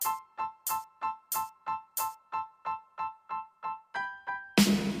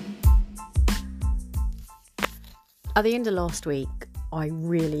At the end of last week, I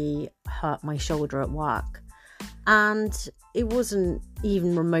really hurt my shoulder at work, and it wasn't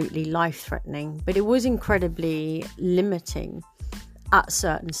even remotely life-threatening, but it was incredibly limiting at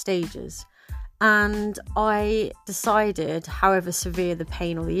certain stages. And I decided, however severe the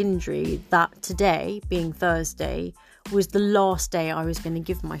pain or the injury, that today, being Thursday, was the last day I was going to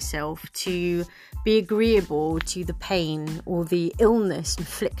give myself to be agreeable to the pain or the illness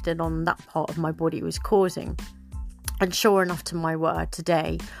inflicted on that part of my body was causing. And sure enough to my word,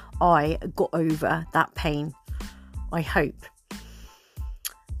 today I got over that pain, I hope.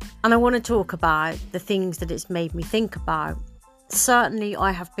 And I want to talk about the things that it's made me think about. Certainly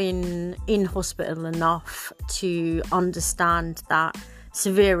I have been in hospital enough to understand that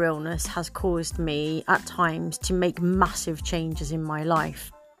severe illness has caused me at times to make massive changes in my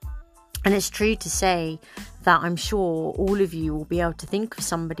life. And it's true to say that I'm sure all of you will be able to think of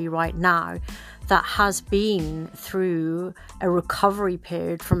somebody right now that has been through a recovery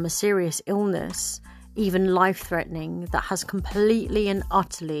period from a serious illness, even life-threatening, that has completely and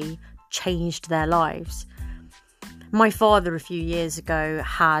utterly changed their lives. My father a few years ago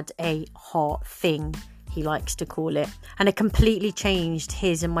had a heart thing, he likes to call it, and it completely changed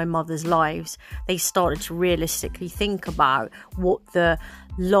his and my mother's lives. They started to realistically think about what the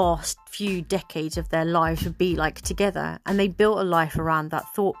last few decades of their lives would be like together, and they built a life around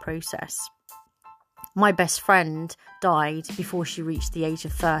that thought process. My best friend died before she reached the age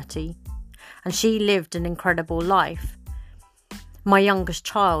of 30, and she lived an incredible life. My youngest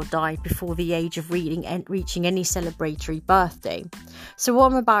child died before the age of reaching any celebratory birthday. So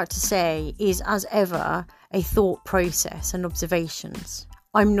what I'm about to say is, as ever, a thought process and observations.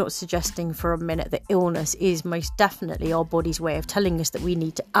 I'm not suggesting for a minute that illness is most definitely our body's way of telling us that we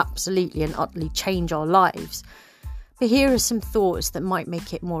need to absolutely and utterly change our lives. But here are some thoughts that might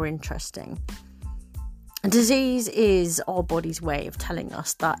make it more interesting. Disease is our body's way of telling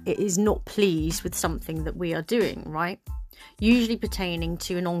us that it is not pleased with something that we are doing, right? Usually pertaining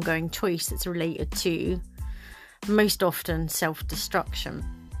to an ongoing choice that's related to, most often, self-destruction.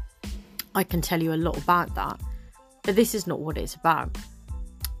 I can tell you a lot about that, but this is not what it's about.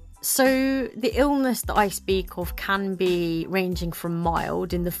 So the illness that I speak of can be ranging from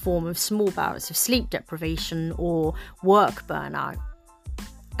mild in the form of small bouts of sleep deprivation or work burnout,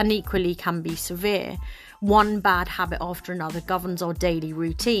 and equally can be severe. One bad habit after another governs our daily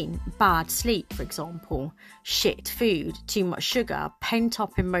routine. Bad sleep, for example, shit food, too much sugar,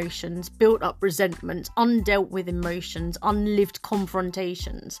 pent-up emotions, built-up resentment, undealt with emotions, unlived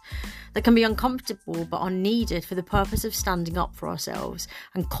confrontations that can be uncomfortable but are needed for the purpose of standing up for ourselves,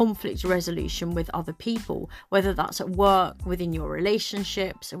 and conflict resolution with other people, whether that's at work, within your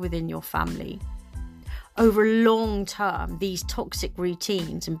relationships, or within your family. Over long term, these toxic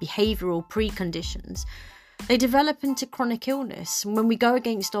routines and behavioural preconditions, they develop into chronic illness. And when we go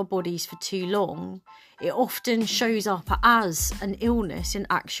against our bodies for too long, it often shows up as an illness in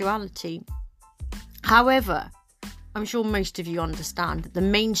actuality. However, I'm sure most of you understand that the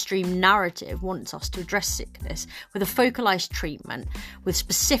mainstream narrative wants us to address sickness with a focalised treatment, with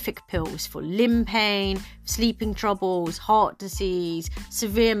specific pills for limb pain, sleeping troubles, heart disease,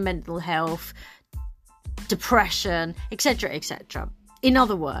 severe mental health, depression, etc., etc. In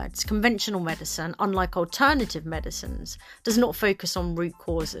other words, conventional medicine, unlike alternative medicines, does not focus on root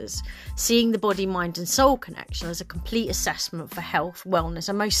causes, seeing the body, mind and soul connection as a complete assessment for health, wellness,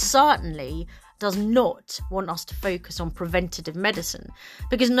 and most certainly does not want us to focus on preventative medicine,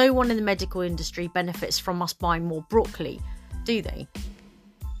 because no one in the medical industry benefits from us buying more broccoli, do they?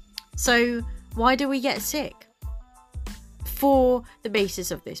 So why do we get sick? For the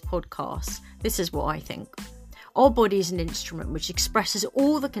basis of this podcast, this is what I think. Our body is an instrument which expresses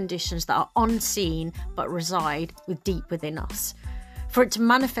all the conditions that are unseen but reside deep within us. For it to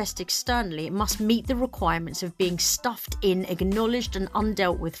manifest externally, it must meet the requirements of being stuffed in, acknowledged and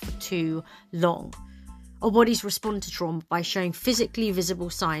undealt with for too long. Our bodies respond to trauma by showing physically visible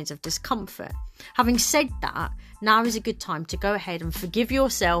signs of discomfort. Having said that, now is a good time to go ahead and forgive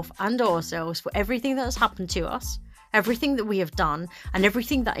yourself and ourselves for everything that has happened to us, everything that we have done, and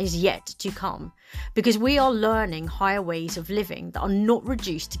everything that is yet to come, because we are learning higher ways of living that are not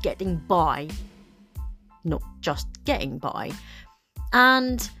reduced to getting by, not just getting by,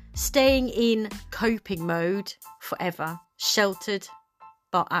 and staying in coping mode forever, sheltered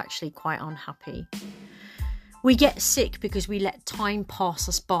but actually quite unhappy. We get sick because we let time pass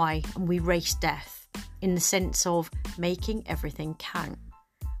us by and we race death, in the sense of making everything count.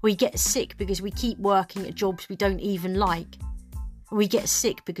 We get sick because we keep working at jobs we don't even like. We get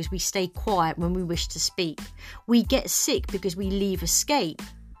sick because we stay quiet when we wish to speak. We get sick because we leave escape.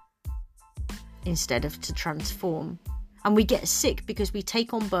 instead of to transform. And we get sick because we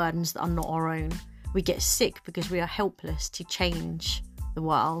take on burdens that are not our own. We get sick because we are helpless to change the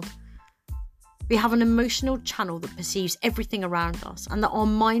world. We have an emotional channel that perceives everything around us and that our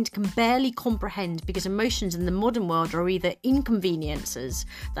mind can barely comprehend, because emotions in the modern world are either inconveniences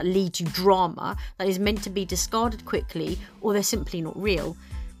that lead to drama that is meant to be discarded quickly, or they're simply not real.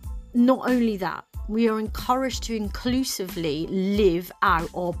 Not only that, we are encouraged to inclusively live out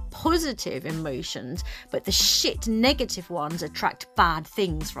our positive emotions, but the shit negative ones attract bad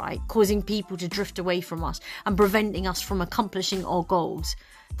things, right? Causing people to drift away from us and preventing us from accomplishing our goals.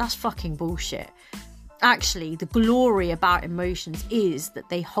 That's fucking bullshit. Actually, the glory about emotions is that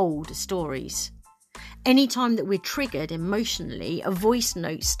they hold stories. Anytime that we're triggered emotionally, a voice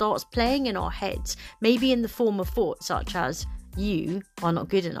note starts playing in our heads, maybe in the form of thoughts such as, "You are not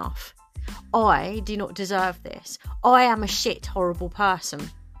good enough. I do not deserve this. I am a shit, horrible person."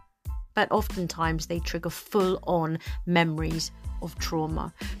 But oftentimes they trigger full-on memories of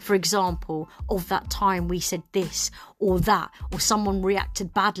trauma. For example, of that time we said this or that, or someone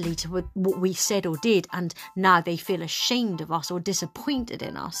reacted badly to what we said or did, and now they feel ashamed of us or disappointed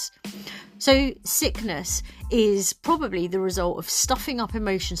in us. So sickness is probably the result of stuffing up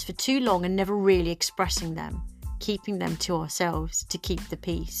emotions for too long and never really expressing them, keeping them to ourselves to keep the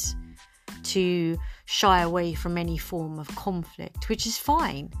peace, to shy away from any form of conflict, which is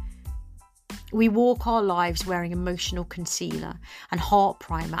fine. We walk our lives wearing emotional concealer and heart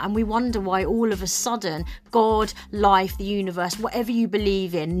primer, and we wonder why all of a sudden God, life, the universe, whatever you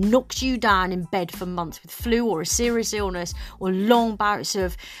believe in, knocks you down in bed for months with flu or a serious illness or long bouts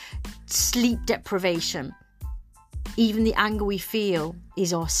of sleep deprivation. Even the anger we feel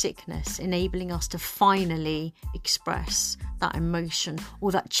is our sickness, enabling us to finally express that emotion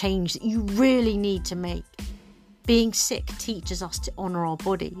or that change that you really need to make. Being sick teaches us to honour our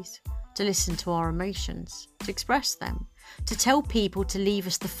bodies, to listen to our emotions, to express them, to tell people to leave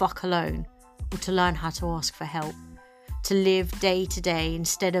us the fuck alone, or to learn how to ask for help, to live day to day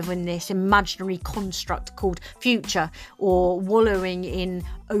instead of in this imaginary construct called future or wallowing in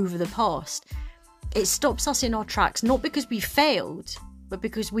over the past. It stops us in our tracks, not because we failed, but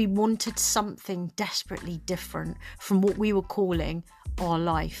because we wanted something desperately different from what we were calling our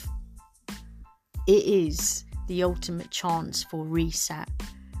life. It is the ultimate chance for reset,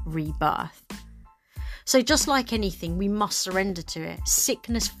 rebirth. So just like anything, we must surrender to it.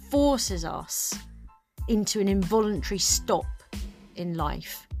 Sickness forces us into an involuntary stop in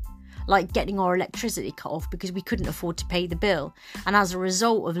life, like getting our electricity cut off because we couldn't afford to pay the bill. And as a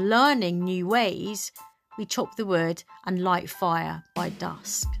result of learning new ways, we chop the wood and light fire by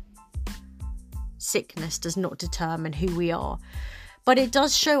dusk. Sickness does not determine who we are, but it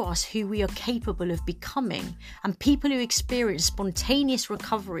does show us who we are capable of becoming. And people who experience spontaneous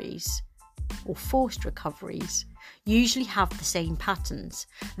recoveries or forced recoveries usually have the same patterns.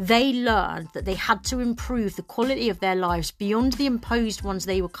 They learned that they had to improve the quality of their lives beyond the imposed ones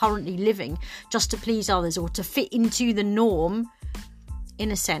they were currently living just to please others or to fit into the norm.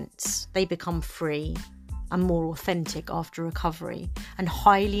 In a sense, they become free and more authentic after recovery, and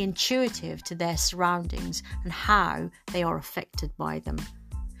highly intuitive to their surroundings and how they are affected by them.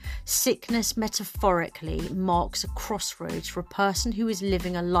 Sickness, metaphorically, marks a crossroads for a person who is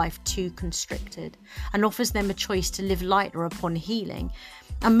living a life too constricted and offers them a choice to live lighter upon healing.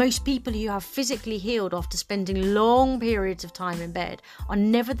 And most people who have physically healed after spending long periods of time in bed are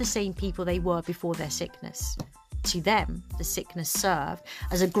never the same people they were before their sickness. To them, the sickness served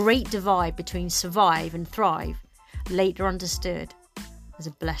as a great divide between survive and thrive, later understood as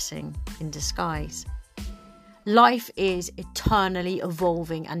a blessing in disguise. Life is eternally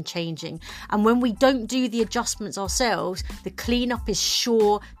evolving and changing, and when we don't do the adjustments ourselves, the cleanup is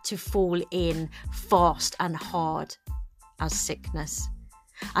sure to fall in fast and hard as sickness.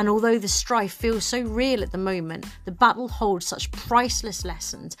 And although the strife feels so real at the moment, the battle holds such priceless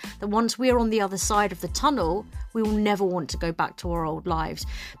lessons that once we're on the other side of the tunnel, we will never want to go back to our old lives,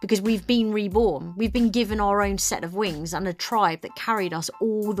 because we've been reborn. We've been given our own set of wings and a tribe that carried us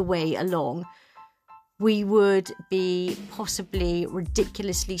all the way along. We would be possibly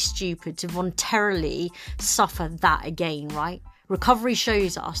ridiculously stupid to voluntarily suffer that again, right? Recovery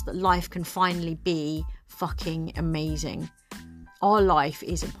shows us that life can finally be fucking amazing. Our life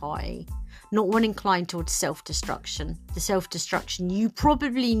is a party, not one inclined towards self-destruction. The self-destruction you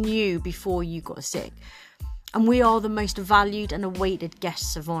probably knew before you got sick. And we are the most valued and awaited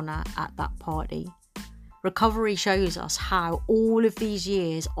guests of honour at that party. Recovery shows us how all of these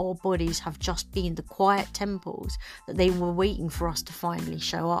years our bodies have just been the quiet temples that they were waiting for us to finally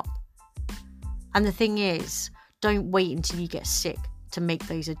show up. And the thing is, don't wait until you get sick to make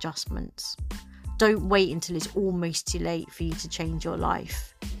those adjustments. Don't wait until it's almost too late for you to change your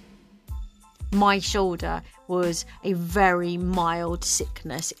life. My shoulder was a very mild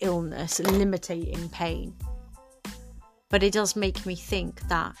sickness, illness, limiting pain. But it does make me think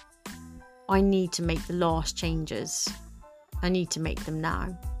that I need to make the last changes. I need to make them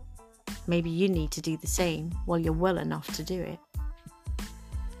now. Maybe you need to do the same while you're well enough to do it.